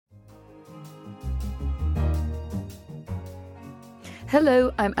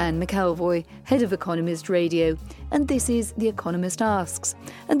Hello, I'm Anne McElvoy, head of Economist Radio, and this is The Economist Asks.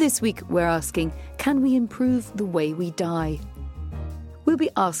 And this week we're asking, can we improve the way we die? We'll be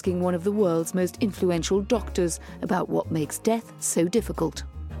asking one of the world's most influential doctors about what makes death so difficult.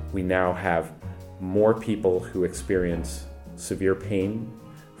 We now have more people who experience severe pain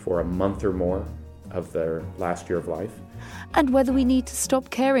for a month or more of their last year of life. And whether we need to stop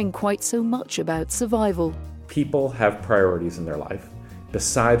caring quite so much about survival. People have priorities in their life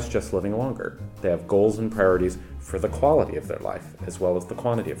besides just living longer. They have goals and priorities for the quality of their life as well as the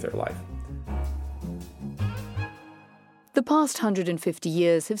quantity of their life. The past 150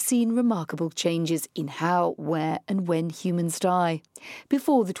 years have seen remarkable changes in how, where and when humans die.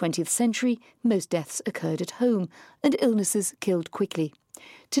 Before the 20th century, most deaths occurred at home and illnesses killed quickly.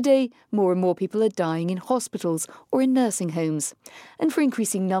 Today, more and more people are dying in hospitals or in nursing homes. And for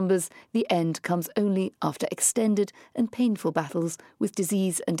increasing numbers, the end comes only after extended and painful battles with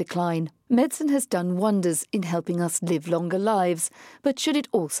disease and decline. Medicine has done wonders in helping us live longer lives, but should it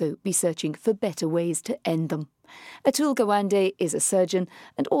also be searching for better ways to end them? Atul Gawande is a surgeon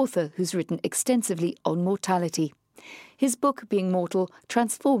and author who's written extensively on mortality. His book, Being Mortal,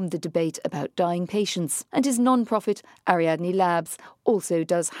 transformed the debate about dying patients, and his non-profit, Ariadne Labs, also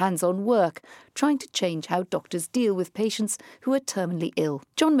does hands-on work, trying to change how doctors deal with patients who are terminally ill.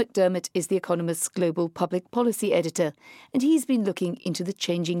 John McDermott is The Economist's global public policy editor, and he's been looking into the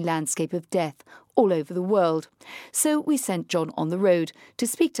changing landscape of death all over the world. So we sent John on the road to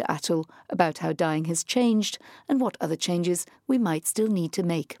speak to Atul about how dying has changed and what other changes we might still need to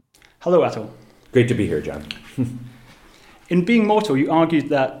make. Hello, Atul. Great to be here, John. In Being Mortal, you argued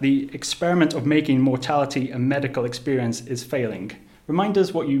that the experiment of making mortality a medical experience is failing. Remind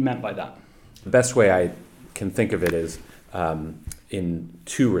us what you meant by that. The best way I can think of it is in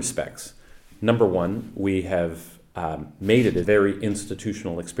two respects. Number one, we have made it a very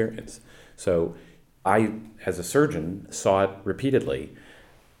institutional experience. So I, as a surgeon, saw it repeatedly.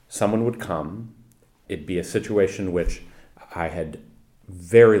 Someone would come, it'd be a situation which I had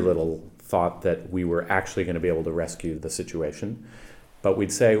very little thought that we were actually going to be able to rescue the situation. But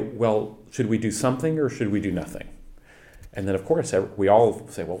we'd say, well, should we do something or should we do nothing? And then, of course, we all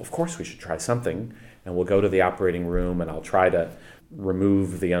say, well, of course we should try something. And we'll go to the operating room and I'll try to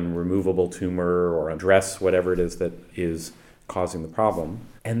remove the unremovable tumor or address whatever it is that is causing the problem.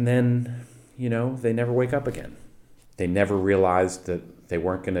 And then, they never wake up again. They never realized that they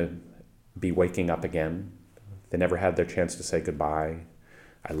weren't going to be waking up again. They never had their chance to say goodbye.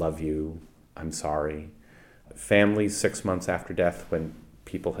 I love you, I'm sorry. Families 6 months after death, when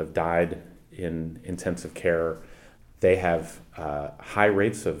people have died in intensive care, they have high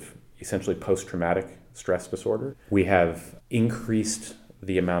rates of essentially post-traumatic stress disorder. We have increased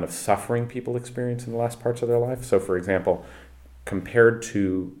the amount of suffering people experience in the last parts of their life. So for example, compared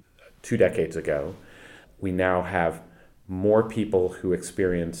to 2 decades ago, we now have more people who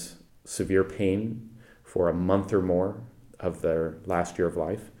experience severe pain for a month or more of their last year of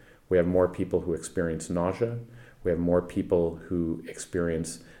life. We have more people who experience nausea. We have more people who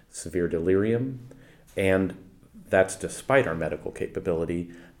experience severe delirium. And that's despite our medical capability.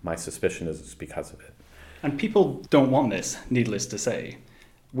 My suspicion is it's because of it. And people don't want this, needless to say.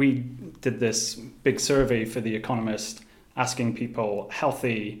 We did this big survey for The Economist asking people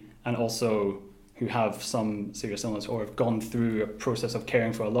healthy and also who have some serious illness or have gone through a process of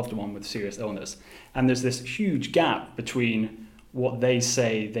caring for a loved one with serious illness. And there's this huge gap between what they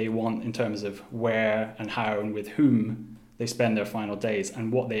say they want in terms of where and how and with whom they spend their final days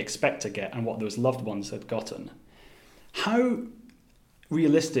and what they expect to get and what those loved ones had gotten. How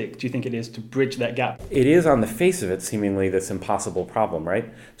realistic do you think it is to bridge that gap? It is, on the face of it, seemingly this impossible problem,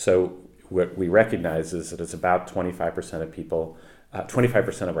 right? So what we recognize is that it's about 25% of people,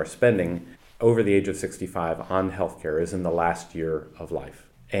 25% of our spending over the age of 65 on healthcare is in the last year of life.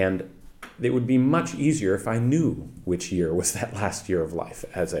 And it would be much easier if I knew which year was that last year of life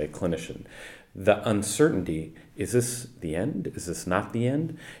as a clinician. The uncertainty, is this the end? Is this not the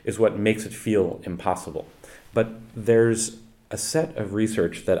end? Is what makes it feel impossible. But there's a set of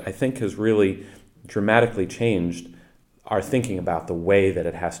research that I think has really dramatically changed our thinking about the way that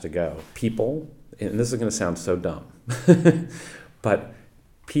it has to go. People, and this is going to sound so dumb, but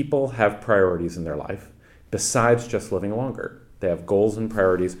people have priorities in their life besides just living longer. They have goals and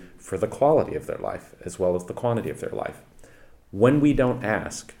priorities for the quality of their life as well as the quantity of their life. When we don't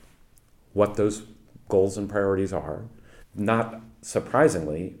ask what those goals and priorities are, not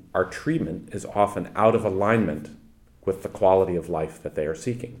surprisingly, our treatment is often out of alignment with the quality of life that they are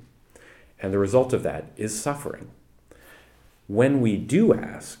seeking. And the result of that is suffering. When we do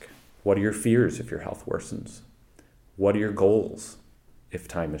ask, what are your fears if your health worsens? What are your goals? if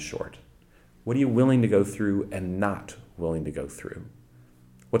time is short? What are you willing to go through and not willing to go through?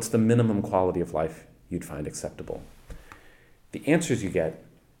 What's the minimum quality of life you'd find acceptable? The answers you get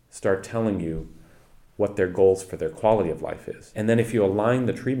start telling you what their goals for their quality of life is. And then if you align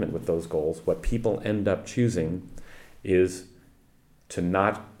the treatment with those goals, what people end up choosing is to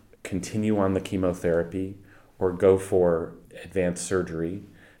not continue on the chemotherapy or go for advanced surgery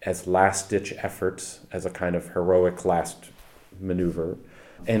as last-ditch efforts, as a kind of heroic last maneuver,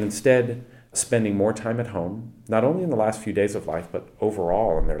 and instead spending more time at home, not only in the last few days of life, but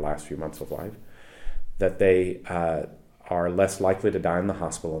overall in their last few months of life, that they are less likely to die in the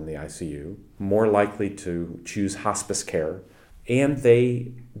hospital in the ICU, more likely to choose hospice care, and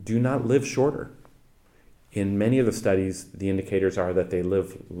they do not live shorter. In many of the studies, the indicators are that they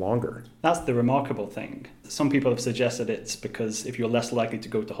live longer. That's the remarkable thing. Some people have suggested it's because if you're less likely to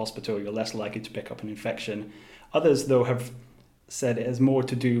go to hospital, you're less likely to pick up an infection. Others, though, have said it has more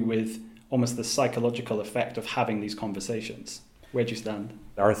to do with almost the psychological effect of having these conversations. Where do you stand?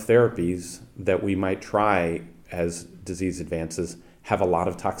 Our therapies that we might try as disease advances have a lot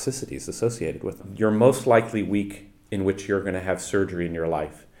of toxicities associated with them. Your most likely week in which you're going to have surgery in your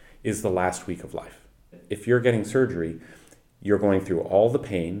life is the last week of life. If you're getting surgery, you're going through all the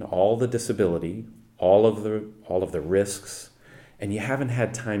pain, all the disability, all of the risks, and you haven't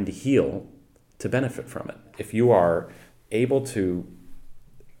had time to heal to benefit from it. If you are able to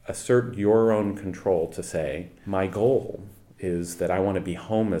assert your own control to say, my goal is that I want to be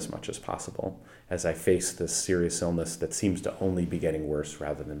home as much as possible as I face this serious illness that seems to only be getting worse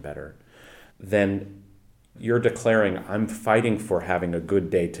rather than better, then you're declaring, I'm fighting for having a good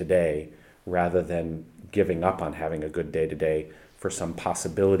day today rather than giving up on having a good day today for some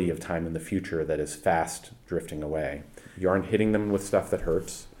possibility of time in the future that is fast drifting away. You aren't hitting them with stuff that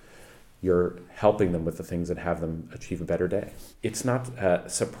hurts. You're helping them with the things that have them achieve a better day. It's not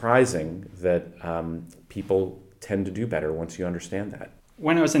surprising that people tend to do better once you understand that.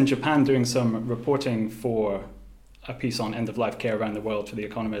 When I was in Japan doing some reporting for a piece on end-of-life care around the world for The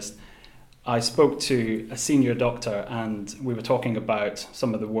Economist, I spoke to a senior doctor and we were talking about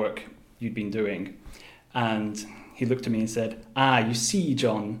some of the work you'd been doing. And he looked at me and said, you see,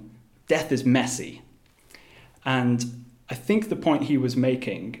 John, death is messy. And I think the point he was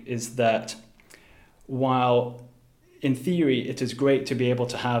making is that while in theory it is great to be able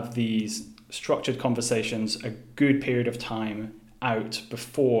to have these structured conversations a good period of time out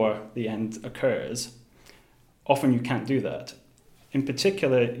before the end occurs, often you can't do that. In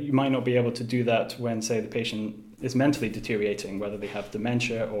particular, you might not be able to do that when, say, the patient is mentally deteriorating, whether they have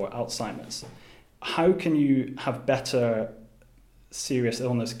dementia or Alzheimer's. How can you have better serious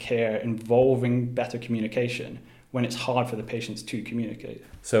illness care involving better communication when it's hard for the patients to communicate?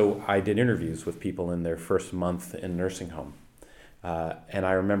 So I did interviews with people in their first month in nursing home. And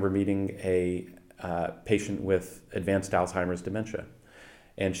I remember meeting a patient with advanced Alzheimer's dementia.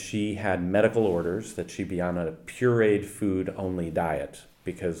 And she had medical orders that she be on a pureed food-only diet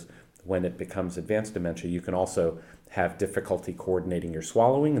because when it becomes advanced dementia, you can also have difficulty coordinating your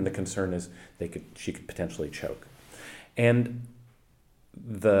swallowing, and the concern is she could potentially choke. And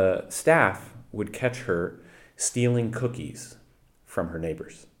the staff would catch her stealing cookies from her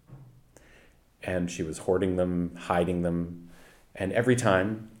neighbors. And she was hoarding them, hiding them, and every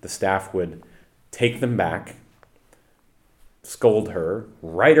time the staff would take them back, scold her,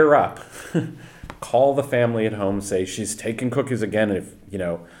 write her up, call the family at home, say she's taking cookies again, and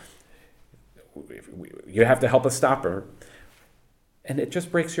you have to help us stop her. And it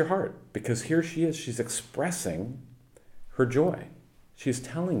just breaks your heart because here she is, she's expressing her joy. She's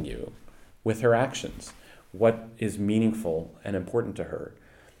telling you with her actions what is meaningful and important to her.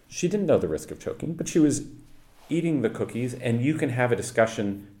 She didn't know the risk of choking, but she was eating the cookies, and you could have a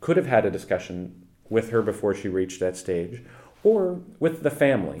discussion with her before she reached that stage, or with the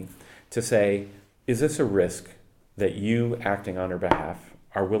family to say, is this a risk that you, acting on her behalf,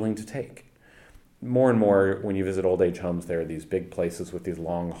 are willing to take? More and more, when you visit old age homes, there are these big places with these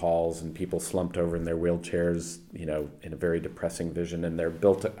long halls and people slumped over in their wheelchairs, in a very depressing vision, and they're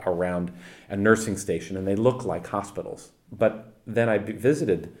built around a nursing station, and they look like hospitals. But then I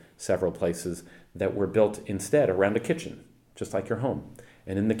visited several places that were built instead around a kitchen, just like your home.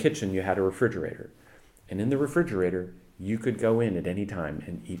 And in the kitchen, you had a refrigerator. And in the refrigerator, you could go in at any time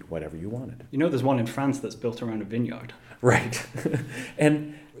and eat whatever you wanted. There's one in France that's built around a vineyard. Right.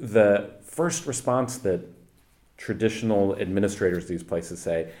 And the first response that traditional administrators of these places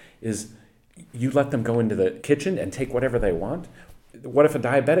say is, you let them go into the kitchen and take whatever they want? What if a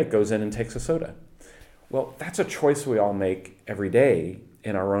diabetic goes in and takes a soda? Well, that's a choice we all make every day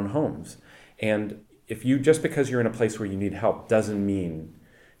in our own homes. And if you, just because you're in a place where you need help doesn't mean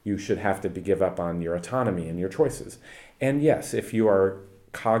you should have to give up on your autonomy and your choices. And yes, if you are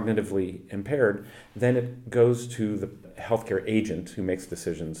cognitively impaired, then it goes to the healthcare agent who makes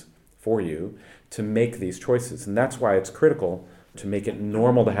decisions for you to make these choices. And that's why it's critical to make it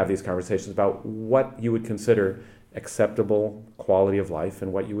normal to have these conversations about what you would consider acceptable quality of life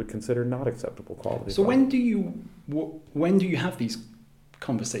and what you would consider not acceptable quality of life. So when do you have these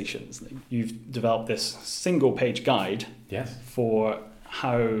conversations? You've developed this single-page guide Yes. for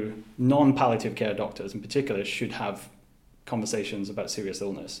how non-palliative care doctors in particular should have conversations about serious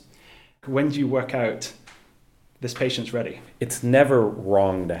illness. When do you work out this patient's ready? It's never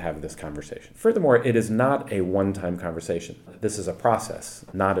wrong to have this conversation. Furthermore, it is not a one-time conversation. This is a process,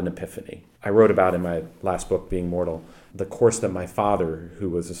 not an epiphany. I wrote about in my last book, Being Mortal, the course that my father, who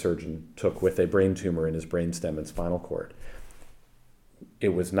was a surgeon, took with a brain tumor in his brainstem and spinal cord.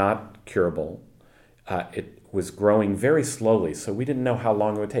 It was not curable. It was growing very slowly, so we didn't know how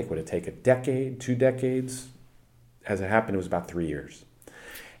long it would take. Would it take a decade, 2 decades? As it happened, it was about 3 years.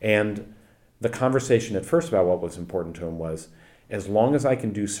 And the conversation at first about what was important to him was, as long as I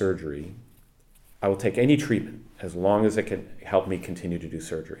can do surgery, I will take any treatment, as long as it can help me continue to do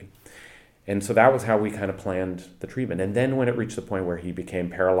surgery. And so that was how we kind of planned the treatment. And then when it reached the point where he became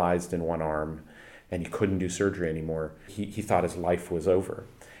paralyzed in one arm and he couldn't do surgery anymore, he thought his life was over.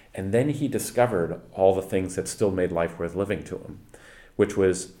 And then he discovered all the things that still made life worth living to him, which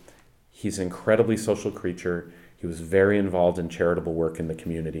was he's an incredibly social creature. He was very involved in charitable work in the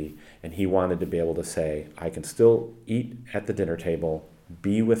community, and he wanted to be able to say, I can still eat at the dinner table,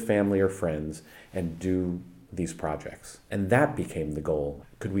 be with family or friends, and do these projects. And that became the goal.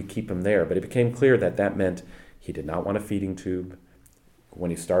 Could we keep him there? But it became clear that that meant he did not want a feeding tube.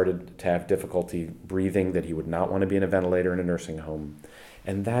 When he started to have difficulty breathing, that he would not want to be in a ventilator in a nursing home.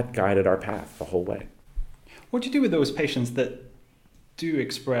 And that guided our path the whole way. What do you do with those patients that do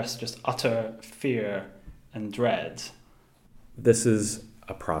express just utter fear and dread? This is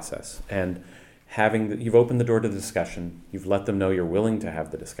a process, and you've opened the door to the discussion, you've let them know you're willing to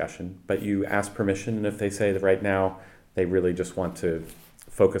have the discussion, but you ask permission, and if they say that right now they really just want to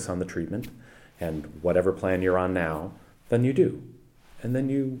focus on the treatment and whatever plan you're on now, then you do. And then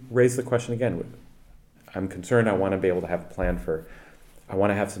you raise the question again. I'm concerned, I want to be able to have a plan I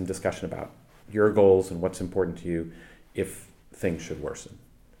want to have some discussion about your goals and what's important to you if things should worsen.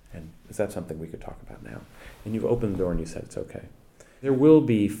 And is that something we could talk about now? And you've opened the door and you said it's okay. There will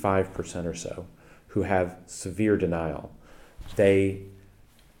be 5% or so who have severe denial. They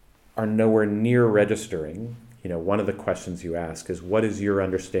are nowhere near registering. One of the questions you ask is, what is your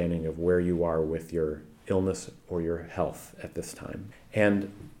understanding of where you are with your illness or your health at this time?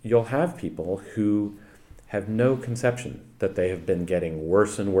 And you'll have people who have no conception that they have been getting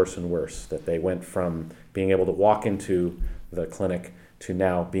worse and worse and worse, that they went from being able to walk into the clinic to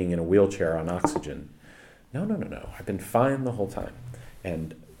now being in a wheelchair on oxygen. No, I've been fine the whole time,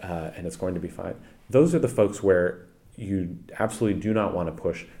 and it's going to be fine. Those are the folks where you absolutely do not want to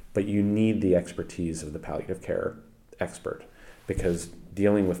push, but you need the expertise of the palliative care expert, because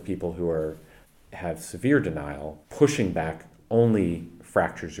dealing with people who have severe denial, pushing back only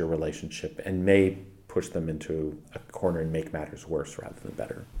fractures your relationship and may push them into a corner and make matters worse rather than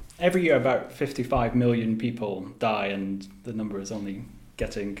better. Every year about 55 million people die, and the number is only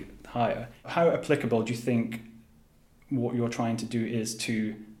getting higher. How applicable do you think what you're trying to do is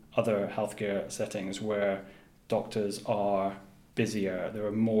to other healthcare settings where doctors are busier, there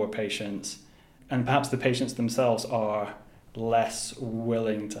are more patients, and perhaps the patients themselves are less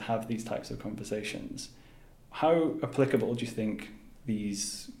willing to have these types of conversations? How applicable do you think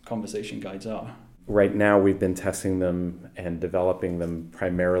these conversation guides are? Right now, we've been testing them and developing them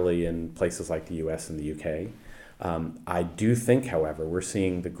primarily in places like the US and the UK. I do think, however, we're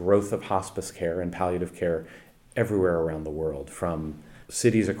seeing the growth of hospice care and palliative care everywhere around the world, from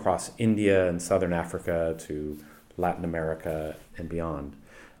cities across India and Southern Africa to Latin America and beyond.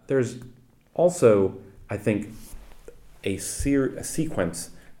 There's also, I think, a sequence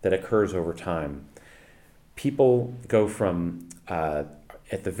that occurs over time. People go from,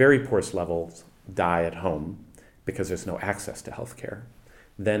 at the very poorest levels, die at home because there's no access to health care.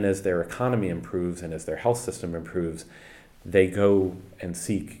 Then as their economy improves and as their health system improves, they go and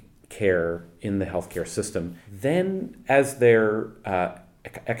seek care in the healthcare system. Then as their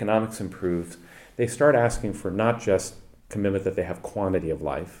economics improves, they start asking for not just commitment that they have quantity of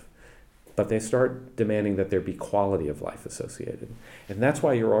life, but they start demanding that there be quality of life associated. And that's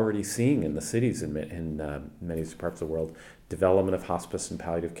why you're already seeing in the cities in many parts of the world development of hospice and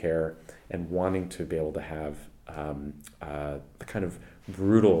palliative care, and wanting to be able to have the kind of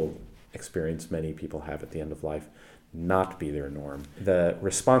brutal experience many people have at the end of life not be their norm. The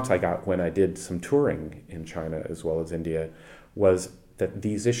response I got when I did some touring in China as well as India was that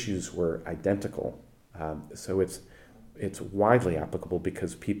these issues were identical. So it's widely applicable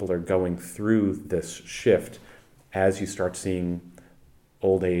because people are going through this shift as you start seeing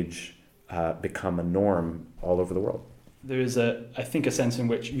old age become a norm all over the world. There is, I think, a sense in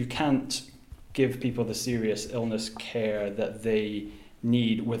which you can't give people the serious illness care that they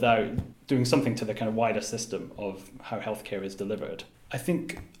need without doing something to the kind of wider system of how healthcare is delivered. I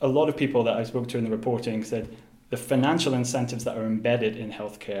think a lot of people that I spoke to in the reporting said the financial incentives that are embedded in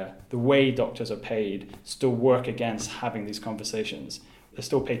healthcare, the way doctors are paid, still work against having these conversations. They're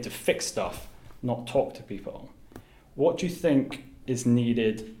still paid to fix stuff, not talk to people. What do you think is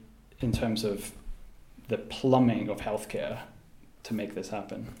needed in terms of the plumbing of healthcare to make this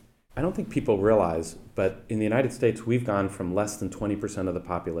happen? I don't think people realize, but in the United States, we've gone from less than 20% of the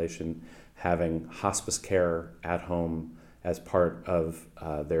population having hospice care at home as part of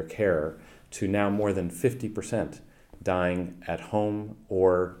their care to now more than 50% dying at home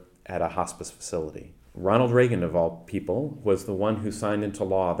or at a hospice facility. Ronald Reagan, of all people, was the one who signed into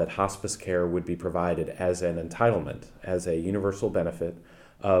law that hospice care would be provided as an entitlement, as a universal benefit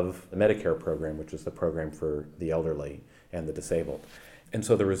of the Medicare program, which is the program for the elderly and the disabled. And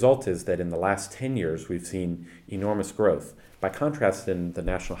so the result is that in the last 10 years, we've seen enormous growth. By contrast, in the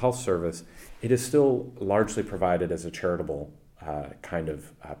National Health Service, it is still largely provided as a charitable kind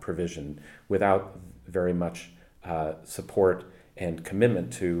of provision without very much support and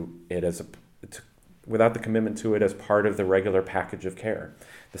commitment to it without the commitment to it as part of the regular package of care.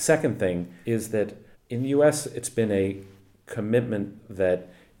 The second thing is that in the U.S., it's been a commitment that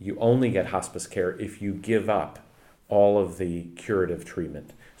you only get hospice care if you give up all of the curative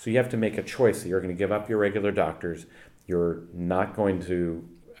treatment. So you have to make a choice that you're going to give up your regular doctors. You're not going to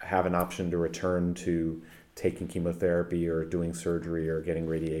have an option to return to taking chemotherapy or doing surgery or getting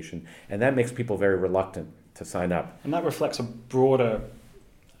radiation. And that makes people very reluctant to sign up. And that reflects a broader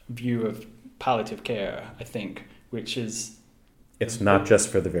view of palliative care, I think, which is... It's not just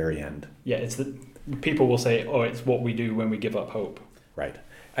for the very end. Yeah, it's that people will say, oh, it's what we do when we give up hope. Right.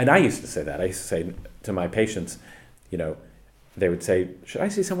 And I used to say that. I used to say to my patients, they would say, should I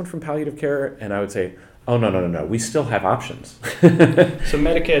see someone from palliative care? And I would say, oh, no. We still have options. So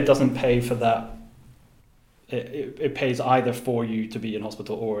Medicare doesn't pay for that. It pays either for you to be in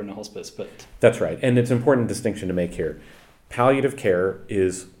hospital or in a hospice. But that's right. And it's an important distinction to make here. Palliative care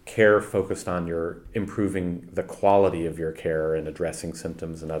is care focused on your improving the quality of your care and addressing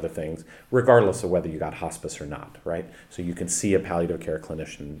symptoms and other things, regardless of whether you got hospice or not, right? So you can see a palliative care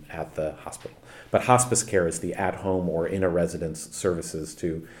clinician at the hospital. But hospice care is the at-home or in a residence services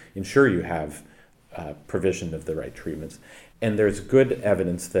to ensure you have provision of the right treatments. And there's good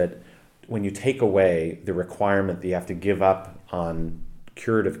evidence that when you take away the requirement that you have to give up on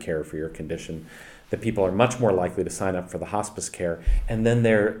curative care for your condition, that people are much more likely to sign up for the hospice care, and then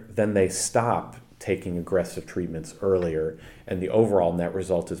they stop taking aggressive treatments earlier, and the overall net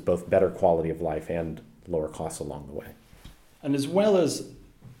result is both better quality of life and lower costs along the way. And as well as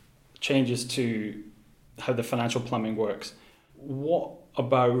changes to how the financial plumbing works, what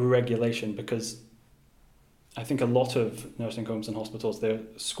about regulation? Because I think a lot of nursing homes and hospitals, they're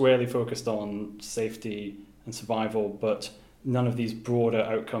squarely focused on safety and survival, but none of these broader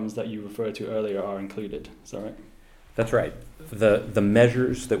outcomes that you referred to earlier are included. Is that right? That's right. The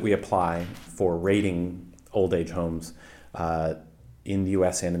measures that we apply for rating old age homes in the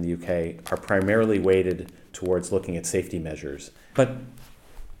US and in the UK are primarily weighted towards looking at safety measures. But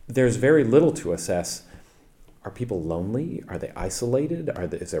there's very little to assess. Are people lonely? Are they isolated?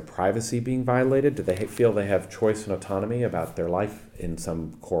 Is their privacy being violated? Do they feel they have choice and autonomy about their life in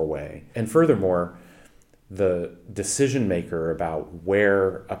some core way? And furthermore, the decision maker about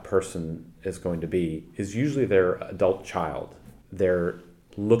where a person is going to be is usually their adult child. They're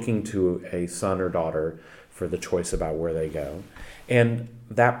looking to a son or daughter for the choice about where they go. And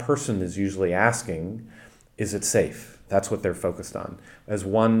that person is usually asking, is it safe? That's what they're focused on. As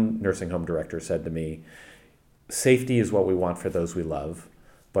one nursing home director said to me, safety is what we want for those we love,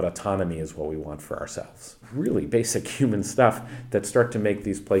 but autonomy is what we want for ourselves. Really basic human stuff that start to make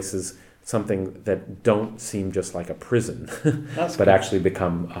these places something that don't seem just like a prison, but actually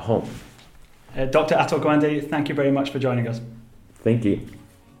become a home. Dr. Atul Gawande, thank you very much for joining us. Thank you.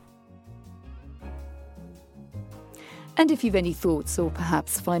 And if you've any thoughts or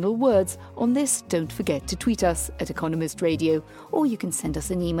perhaps final words on this, don't forget to tweet us at Economist Radio, or you can send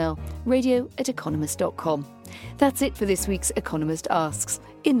us an email, radio@economist.com. That's it for this week's Economist Asks.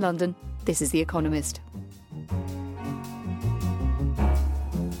 In London, this is The Economist.